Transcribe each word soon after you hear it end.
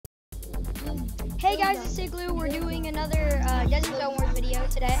Hey guys, it's Igloo. We're doing another Desert Zone Wars video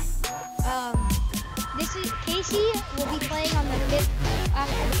today. This is Casey will be playing on the fifth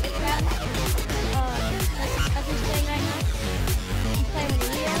after the fifth round. That's who's playing right now. He's playing with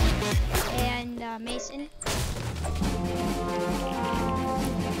Leo and Mason.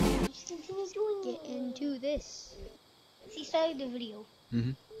 Get into this. He started the video.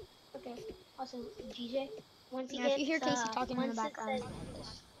 Mm-hmm. Okay. Also, GJ, once If you hear Casey talking in the background,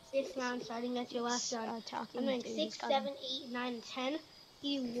 this round starting at your last round. I'm doing 6, 7, 8, 9, and 10.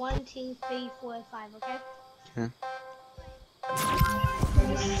 You 1, 2, 3, 4, 5. Okay. Okay. I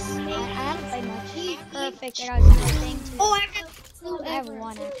haven't played much. Perfect. I got everything too. Oh, I have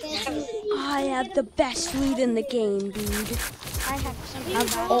one actually. I have the best loot in the game, dude. I have I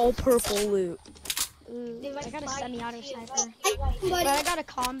have all purple loot. Ooh, I got a semi-auto sniper. But I got a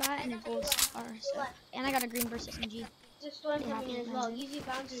combat and a gold star. So, and I got a green burst SMG. Just storm coming in as well. Use your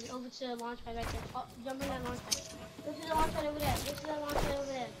bounces over to the launch pad right there. Oh, jump in that launch pad. Go to the launch pad over there. Go to that launch pad over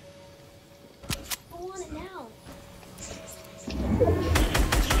there. Go on it now.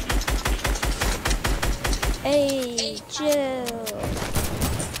 Hey, chill.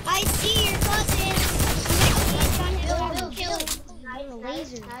 I see your cousin. Kill him.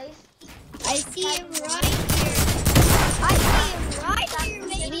 Laser. Nice. I see him right here. I see him right here,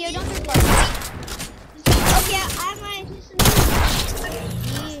 baby. Leo, don't do that. Okay, I might.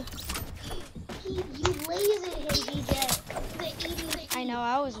 You lasered him, DJ. I know,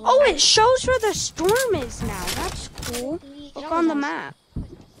 I was. Oh, it shows where the storm is now. That's cool. Look on the map.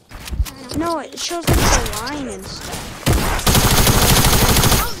 No, it shows like the line and stuff.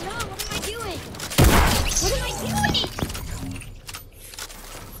 Oh no, what am I doing? What am I doing?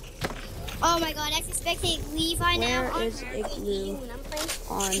 Oh my god, I suspect Levi now. Where is Igloo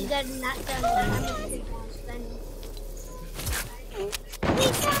on?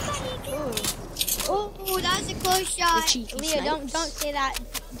 Oh, that was a close shot. Leo, don't say that.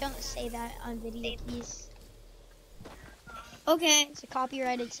 Don't say that on video, please. Okay. It's a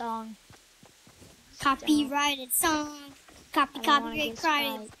copyrighted song. Copyrighted song. Copyright.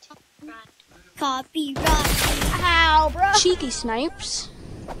 Copyright. Ow, bro. Cheeky snipes.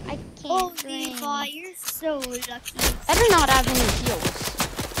 I can't. Oh, drink. Levi, you're so lucky. Better not have any heals.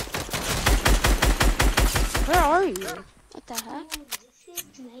 Where are you? What the heck?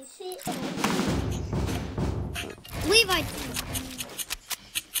 Levi.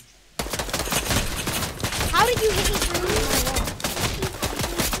 How did you hit me through my wall?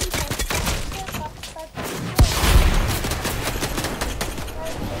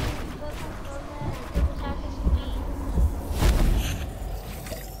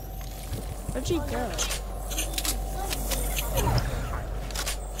 Where'd you go?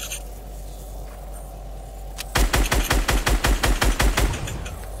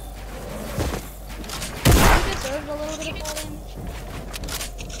 You deserved a little bit of fall damage.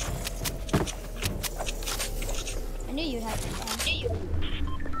 I knew you'd have to fall.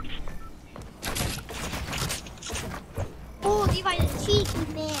 Oh, Levi, the cheeky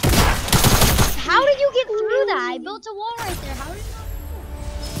man. How did you get through that? I built a wall right there. How did you?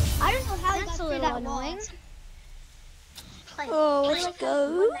 I don't know how he That's got a through little that annoying. Oh, let's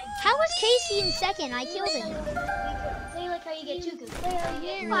go. How was Casey in second? I killed him. Play like how you get 2 kills. You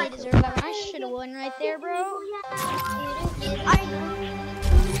didn't really deserve that. I should have won right there, bro.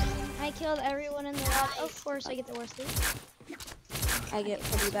 I killed everyone in the lobby. Of course, I get the worst loot. I get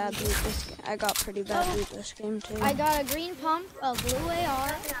pretty bad loot this game. I got pretty bad loot this game too. I got a green pump, a blue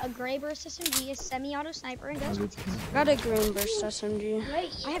AR, a gray burst SMG, a semi-auto sniper, and desert. Got a green burst SMG. I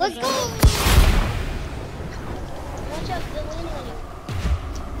have Let's a go. Watch out, they're landing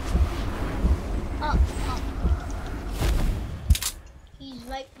on you. He's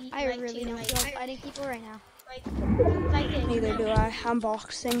right. I really don't feel like fighting people right now. Right there. Neither do I. I'm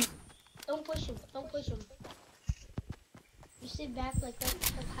boxing. Don't push him. Don't push him. You sit back like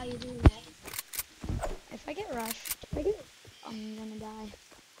how you doing that. If I get rushed, I'm gonna die.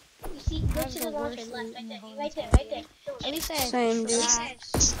 You see, go have to the the launch worst pad loot left, in the right whole there. At least I have Same, dude.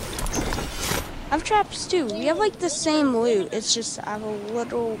 traps. I have traps too. We have like the same loot. It's just I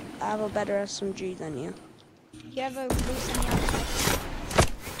have a better SMG than you. You have a blue semi-auto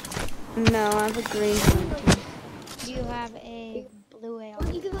sniper. No, I have a green one too. Do you have a blue AR? Why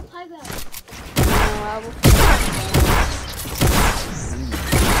don't you give up high ground? No, I will.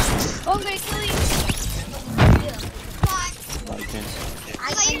 Oh, I'm gonna kill you. I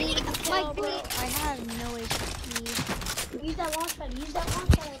need a kill, bro. I have no HP. Use that launch pad. Use that launch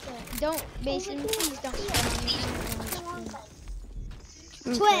pad right there. Don't, Mason, please don't sweat on me.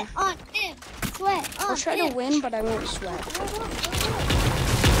 Sweat on him. Sweat on I'll try to win, but I won't sweat.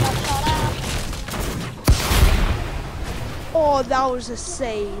 Got shot out. Oh, that was a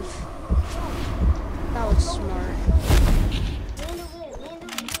save. That was smart. Land over there. Land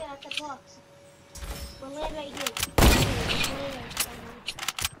over here at the box. We'll land right here.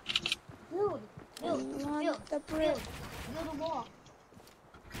 Build. Build. Build. The brick. Build a wall.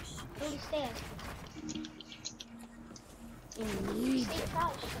 Build a stairs. Indeed. Stay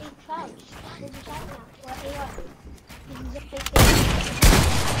crouched. Stay crouched. There's a shot now. Or AR. You can just take it.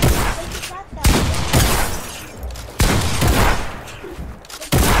 Take the shot down.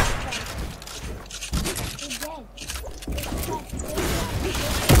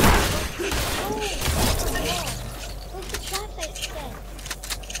 You're dead. Where's the shot that said?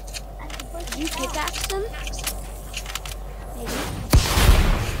 Did you pickaxe them? Maybe.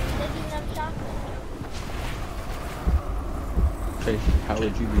 Doesn't even have shotgun. Tracy, how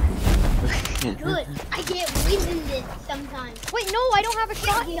would you be? Good. I get wins in this sometimes. Wait, no, I don't have a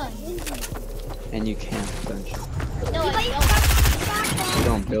shotgun. And you can't, don't you? No, I You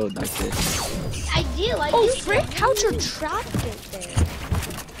don't build like this. don't. I do. I Oh, do. frick, how'd your trap get there?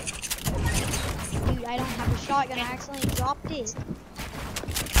 Dude, I don't have a shotgun. I accidentally dropped it. Oh,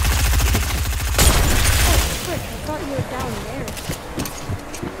 frick, I thought you were down there.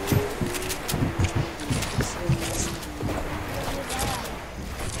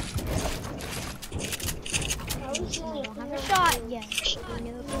 I don't have a shotgun.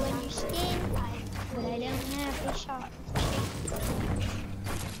 You know who understand, but I don't have a shotgun.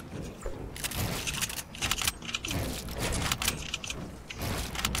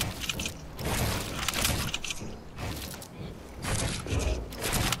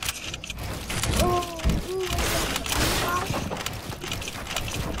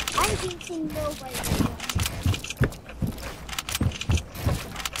 I'm thinking nobody.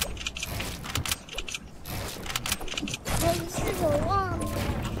 Well, this is a long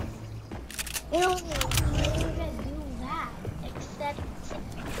one. They don't even do that, except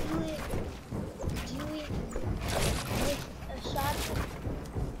do it with a shotgun.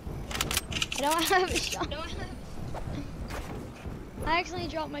 I don't have a shotgun. I accidentally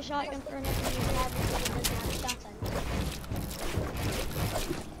dropped my shotgun for another reason.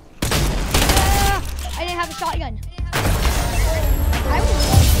 I didn't have a shotgun. I was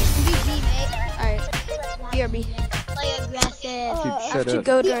GG, mate. Alright, BRB. Play aggressive. Dude, I have shut to up.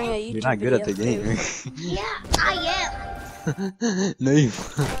 go during a YouTube You're not good at the video. game. Yeah, I am. No, you.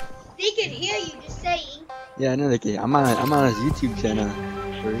 They can hear you just saying. Yeah, I know the game. I'm on his YouTube channel.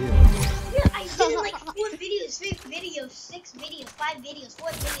 For real. Yeah, I did like 4 videos, 3 videos, 6 videos, 5 videos, 4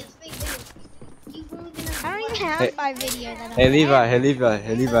 videos, 3 videos. You've only been on I don't even Hey. have 5 videos. I don't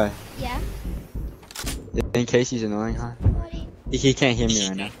Hey Levi. Yeah, You think Casey's annoying, huh? He can't hear me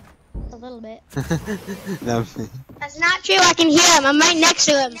right now. a little bit. No. That's not true. I can hear him. I'm right next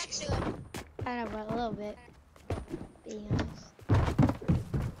to him. I know, but a little bit. Being honest.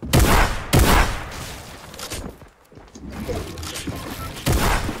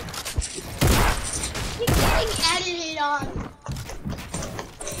 He's getting edited on.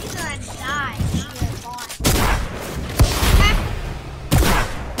 He's gonna die. He's gonna bot.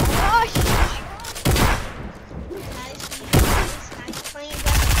 Gosh! Nice playing.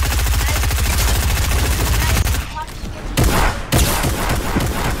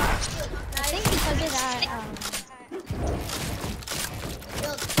 I think because of that,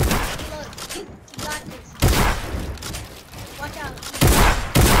 Look, you got this. Watch out.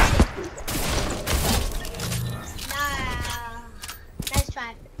 Nah. Nice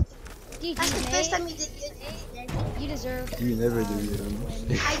try. GG, That's the first mate. time you did good. You deserve. You never do.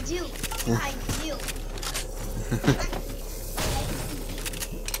 I do. I do.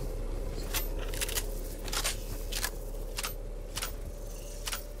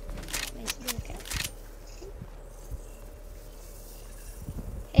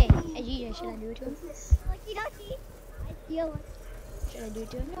 Hey, GJ, should I do it to him? Lucky ducky. I feel like. Should I do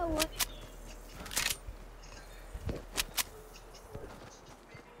it to him? You know what?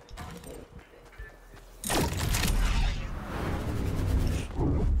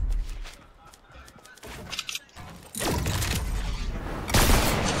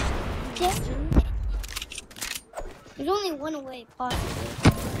 There's only one way, possibly.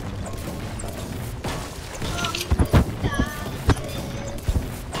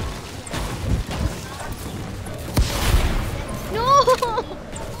 No!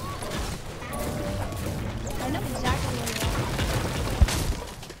 I know exactly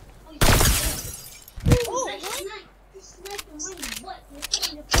what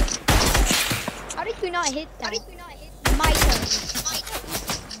How did you not hit that? My turn.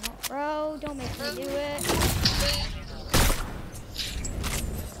 Bro, don't make me do it.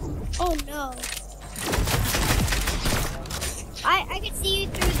 Oh no. I can see you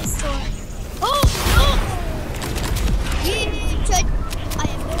through the storm. Oh! You should. I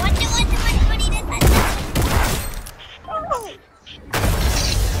am the one.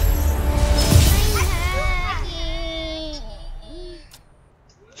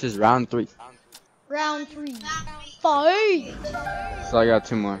 This is round 3. Round 3. Fight! So I got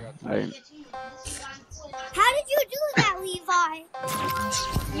 2 more. Alright. How did you do that, Levi?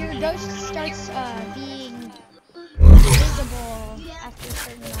 Your ghost starts being visible after a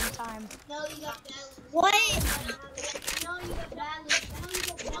certain amount of time. What?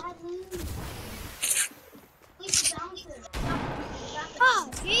 Oh,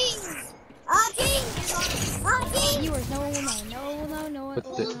 jeez. Viewers, no one will know. No one will know. No one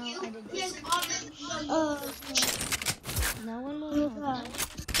will know. I did this. No one will know.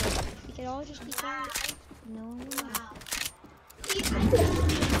 We could all just be quiet. No one will know.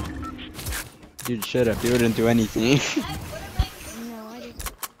 Dude, shut up. You wouldn't do anything. No, I did.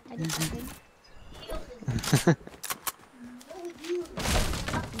 I did something.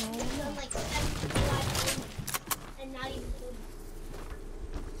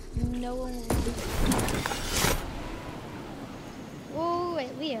 No one will know. Whoa,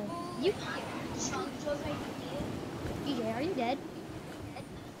 wait, Leo. You. EJ, are you dead?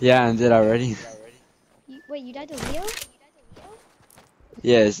 Yeah, I did already. Wait, you died to Leo?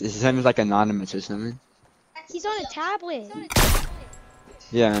 Yeah, his name is like anonymous or something. He's on a tablet.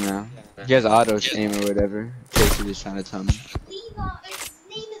 Yeah, I know. He has auto aim or whatever. In case he was trying to tell me. His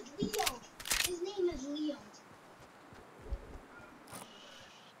name is Leo. His name is Leo.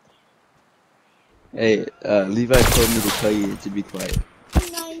 Hey, Levi told me to tell you to be quiet.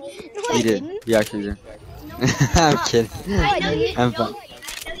 No, He I did. didn't. He actually did. I'm kidding. No, I didn't. I'm fine. I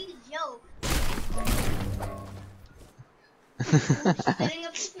know you joke. Setting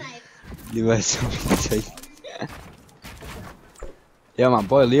up his knife. Levi told me to tell you. Yeah, my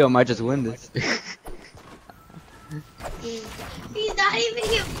boy Leo might just win this. He's not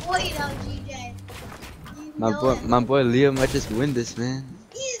even your boy though, GJ. My boy Leo might just win this, man.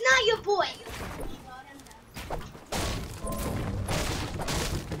 He's not your boy.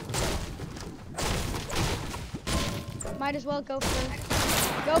 Might as well go for it.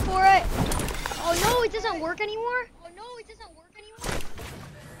 Go for it. Oh no, it doesn't work anymore.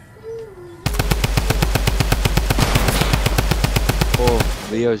 Oh,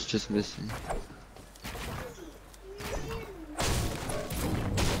 Leo's just missing.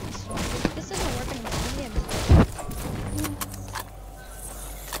 This doesn't work anymore.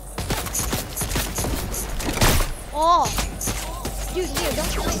 Oh, dude, Leo,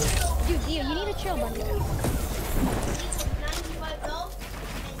 don't you? Dude, Leo, you need to chill, buddy.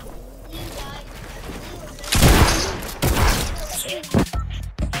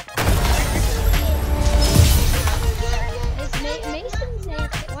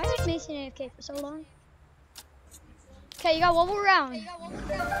 Why is Mason AFK for so long? Okay, you got one more round.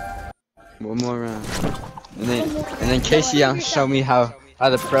 One more round. And then Casey show me how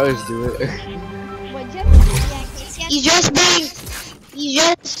the pros do it. What, You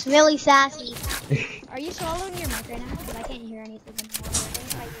just really sassy. are you swallowing your mic right now? Because I can't hear anything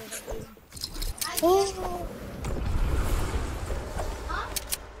anymore.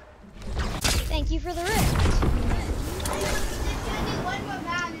 Thank you for the rift. One more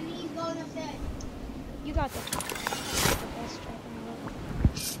round and he's going upstairs. You got this. The best strike in the world.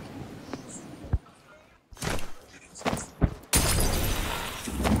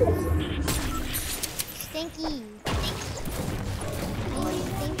 Stinky.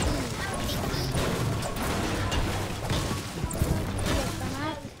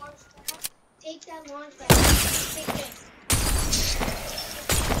 Take that launch pad. Take this.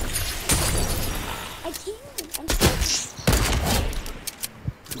 I can't. I'm sorry.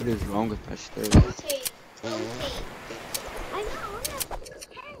 What is wrong with my stairs? Rotate. I know.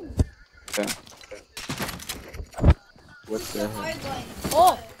 Yeah. What the hell?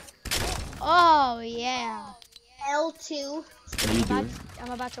 Oh. Oh yeah. L2. What are you doing?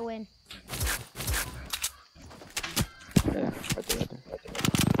 I'm about to win. Yeah, right there.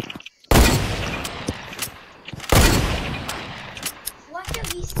 What are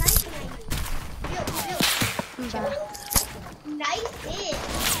we sniping at you? I'm back. Nice hit.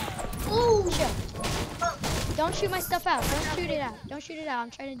 Ooh. Chill. Don't shoot my stuff out. Don't shoot it out. Don't shoot it out.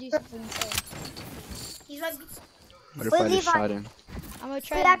 I'm trying to do something insane. He's right. What if I just shot him? I'm gonna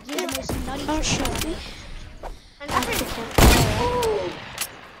try to do the most nutty Don't shit. shoot me.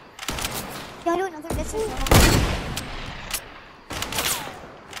 Y'all do another business.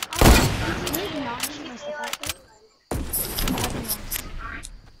 Can you not shoot my stuff out?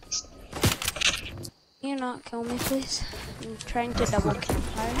 Can you not kill me, please? I'm trying to double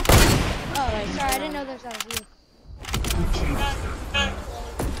campfire. Oh, right. Sorry, I didn't know that was you.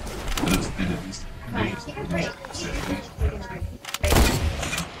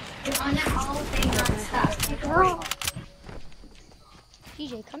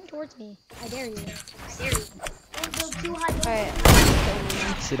 DJ, come towards me. I dare you. Alright.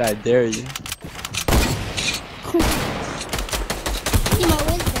 Should I dare you? You might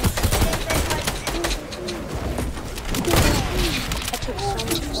win this. I took so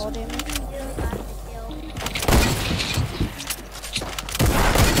much fall damage.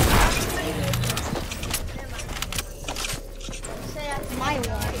 My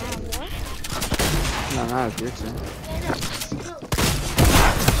war. No, no, it's your turn.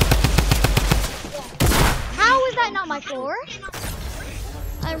 How is that not my floor?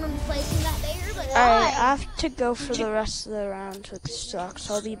 I remember placing that there, but Alright, I have to go for the rest of the round with stock,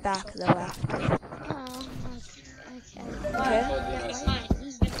 so I'll be back though after. Oh, okay. Okay?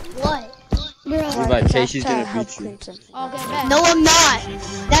 What? Levi, Right, Casey's I have gonna to help beat you. clean something. I'll get back. No, I'm not.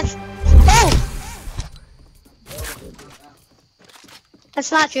 That's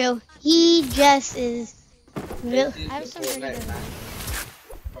That's not true. He just is. I have some pretty good ones.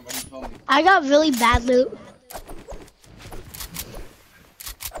 I got really bad loot.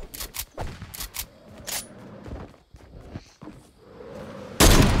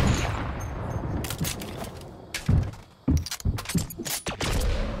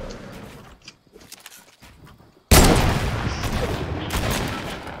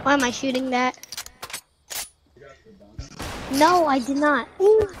 Why am I shooting that? No, I did not.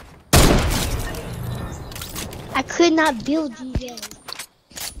 Ooh. I could not build DJ.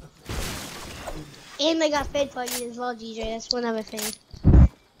 And I got fed party as well, DJ. That's one other thing.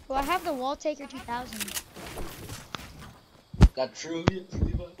 Well, I have the Wall Taker 2000. That true?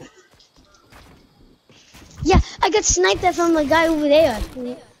 Yeah, I got sniped at from the guy over there.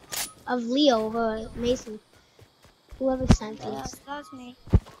 Of Leo over Mason. Whoever sniped me. That's me.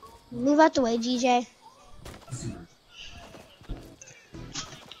 Move out the way, GJ.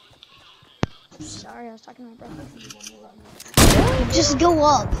 Sorry, I was talking to my brother. Just go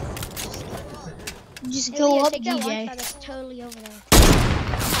up. Just Hey, go Leo, up, take that launch DJ. pad that's totally over there.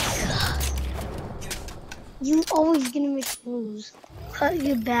 You always gonna make moves.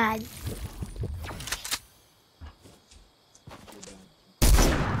 You're bad.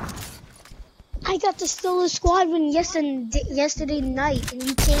 I got the solo squad win yesterday night, and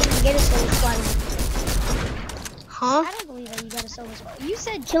you can't even get a solo squad win. Huh? I don't believe that you got a solo squad. You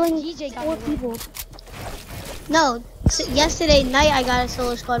said Killing DJ got 4 the win. people. No, yesterday night I got a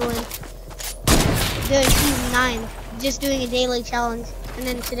solo squad win. During season 9, just doing a daily challenge, and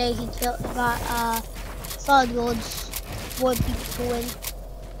then today he got solid golds, 4 people to win.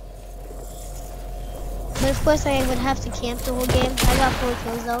 But of course I would have to camp the whole game. I got 4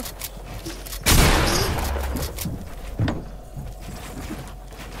 kills though.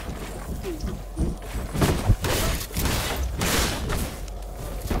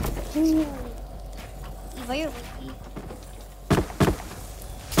 Eva, you're lucky.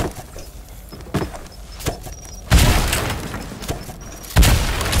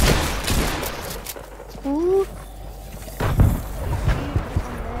 Ooh.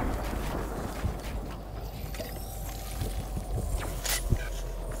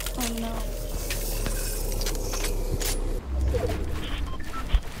 Oh no.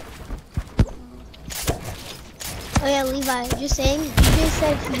 Oh yeah, Levi, just saying, DJ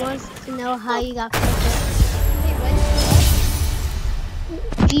said he wants to know how you got perfect.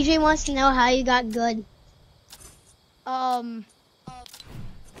 DJ wants to know how you got good.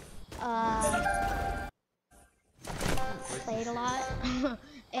 Played a lot,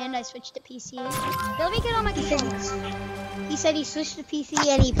 and I switched to PC. Let me get on my controllers. He said he switched to PC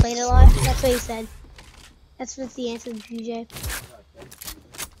and he played a lot. That's what he said. That's what's the answer to DJ.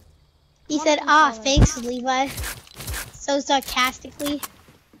 He said, thanks, Levi. So sarcastically.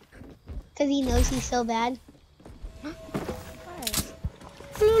 Because he knows he's so bad.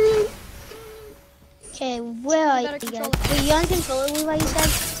 Okay, where are you guys? Were you on controller, Levi, you said?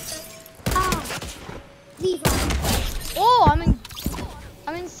 Levi. Oh, I'm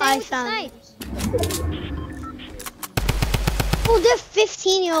insane I with found snipes. Oh, they're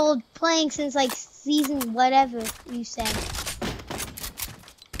 15-year-old playing since like season whatever you said.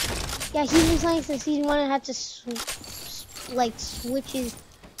 Yeah, he's been playing since season 1 and had to switch his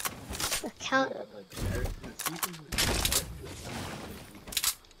account.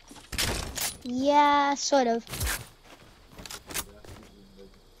 Yeah, sort of.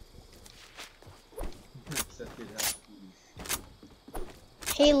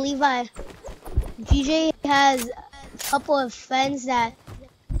 Hey Levi, GJ has a couple of friends that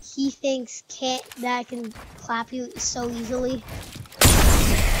he thinks that can clap you so easily.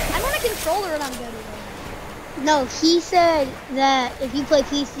 I'm on a controller and I'm good with it. No, he said that if you play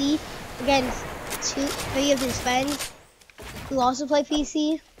PC against 3 of his friends who also play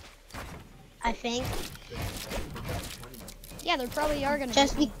PC, I think. Yeah, they probably are gonna.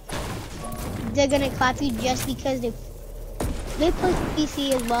 They're gonna clap you just because they play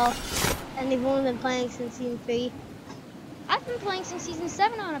PC as well, and they've only been playing since season 3. I've been playing since season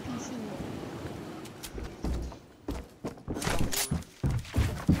 7 on a PC.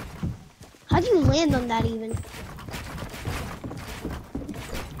 How do you land on that even?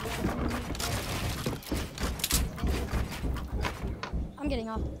 I'm getting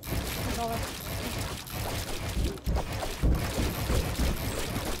off. Controller.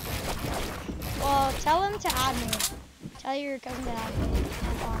 Well, tell him to add me. Tell your cousin to add me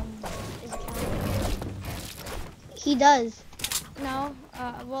on his account. He does. No,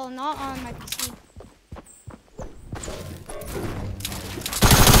 well, not on my PC.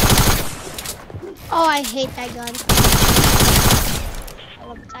 Oh, I hate that gun. I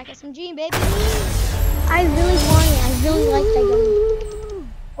love attack SMG, baby. I really want it. I really like that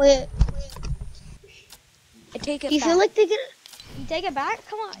gun. Wait, I take it do you back. feel like they're gonna? You take it back?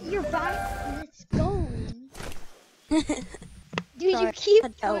 Come on, you're back. Let's go. Dude, you keep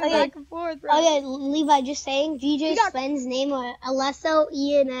going back and forth, bro. Oh yeah, Levi, just saying, GJ's friends' name are Alesso,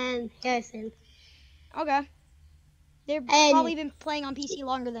 Ian, and Harrison. Okay. They've probably been playing on PC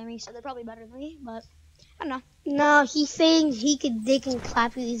longer than me, so they're probably better than me, but I don't know. No, he's saying they can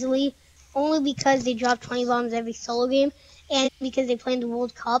clap you easily, only because they drop 20 bombs every solo game, and because they play in the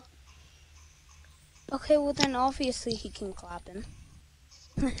World Cup. Okay, well then obviously he can clap him.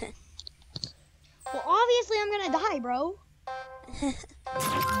 Well, obviously I'm gonna die, bro.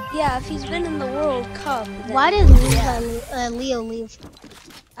 Yeah, if he's been in the World Cup. Then Why did Leo leave?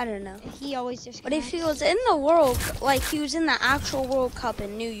 I don't know. He always just. But if he was in the World, like he was in the actual World Cup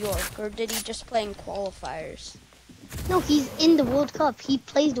in New York, or did he just play in qualifiers? No, he's in the World Cup. He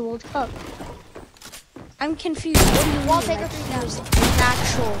plays the World Cup. I'm confused. What do you mean? Wallpaper Like, freeze he was an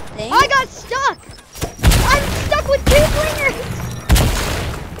actual thing? I got stuck! I'm stuck with 2 flingers!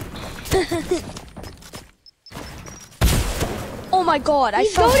 Oh my god, I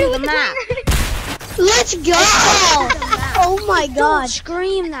fell through the map. Let's go! Oh my Don't god.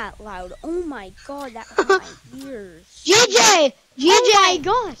 scream that loud. Oh my god, that hurt my ears. JJ! JJ! Oh my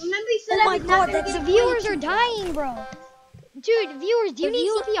gosh! Remember you said Oh my god, The viewers are dying, bro. Dude, viewers, do you need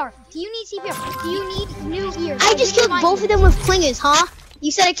CPR? Do you need CPR? Do you need new ears? I just killed both of them with clingers, huh?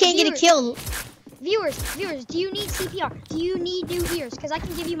 You said I can't get a kill. Viewers, do you need CPR? Do you need new ears? Because I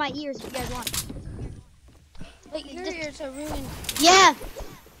can give you my ears if you guys want. Wait, your ears are ruined. Yeah.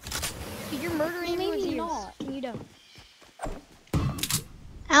 Dude, you're murdering Maybe everyone's ears. not. And you don't.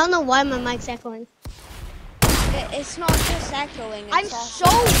 I don't know why my mic's echoing. It's not just echoing. It's I'm also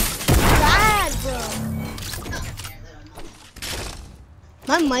so bad, bro.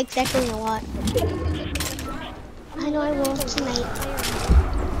 My mic's echoing a lot. I know I will tonight.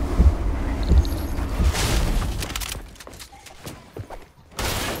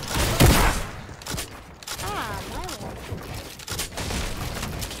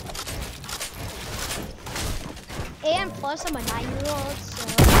 And plus, I'm a 9-year-old, so.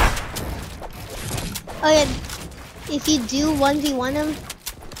 Oh yeah, if you do 1v1 him,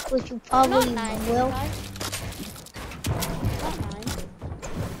 which you probably not 9, will. Not 9.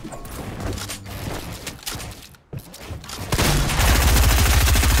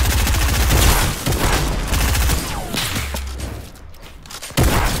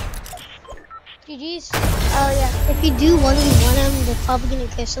 GG's. Oh yeah, if you do 1v1 him, they're probably gonna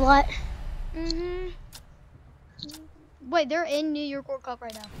kiss a lot. Wait, they're in New York World Cup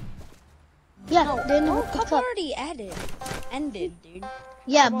right now. Yeah, they're in the Oh, World Cup Cup. already ended, dude.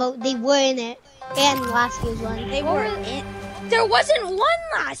 Yeah, but they were in it, and last year's one. They were in. There wasn't one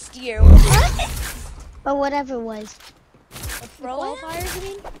last year. What? But whatever it was. Qualifiers, you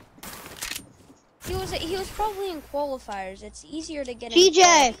mean? He was probably in qualifiers. It's easier to get in PJ!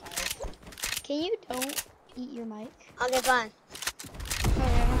 qualifiers. Can you don't eat your mic? Okay, fine.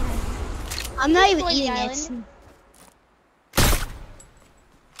 Okay. I'm not even Play the eating it. island.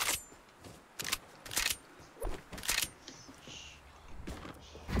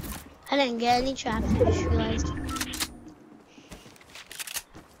 I didn't get any traps, I just realized.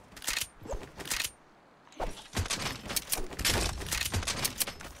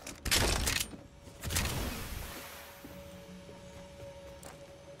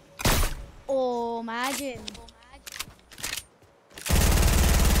 Oh, imagine.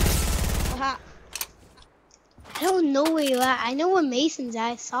 Aha. I don't know where you're at. I know where Mason's at.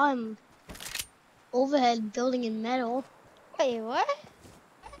 I saw him overhead building in metal. Wait, what?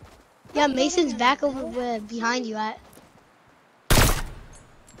 Yeah, What building Mason's in back over metal? where behind you at.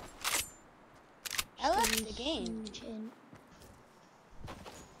 I left the game.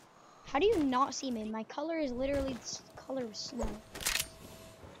 How do you not see me? My color is literally the color of snow.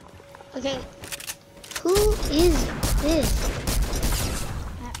 Okay, who is this?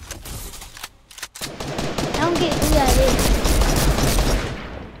 I don't get who that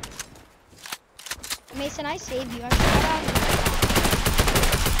is. Mason, I saved you. I forgot.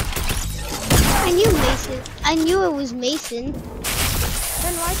 I knew Mason. I knew it was Mason.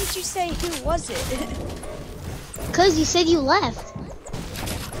 Then why did you say who was it? Cause you said you left.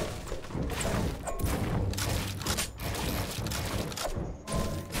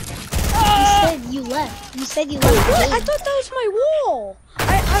 You left. You said you left. Wait, the what? game. I thought that was my wall.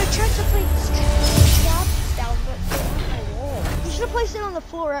 I tried to place straps down, but they're on my wall. You should have placed it on the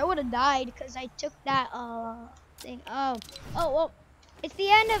floor. I would have died because I took that thing. Oh, well. It's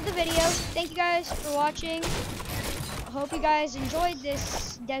the end of the video. Thank you guys for watching. I hope you guys enjoyed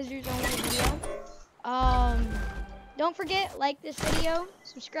this Desert Zone Wars video. Don't forget, like this video,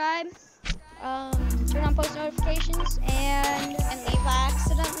 subscribe, turn on post notifications, and Levi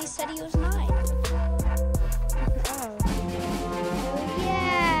accidentally said he was 9. oh,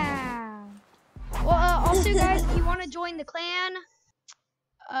 yeah. Well, also guys, if you want to join the clan,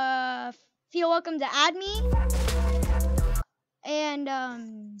 feel welcome to add me, and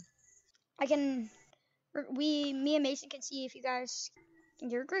me and Mason can see if you guys can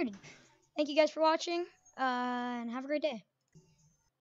get recruited. Thank you guys for watching, and have a great day.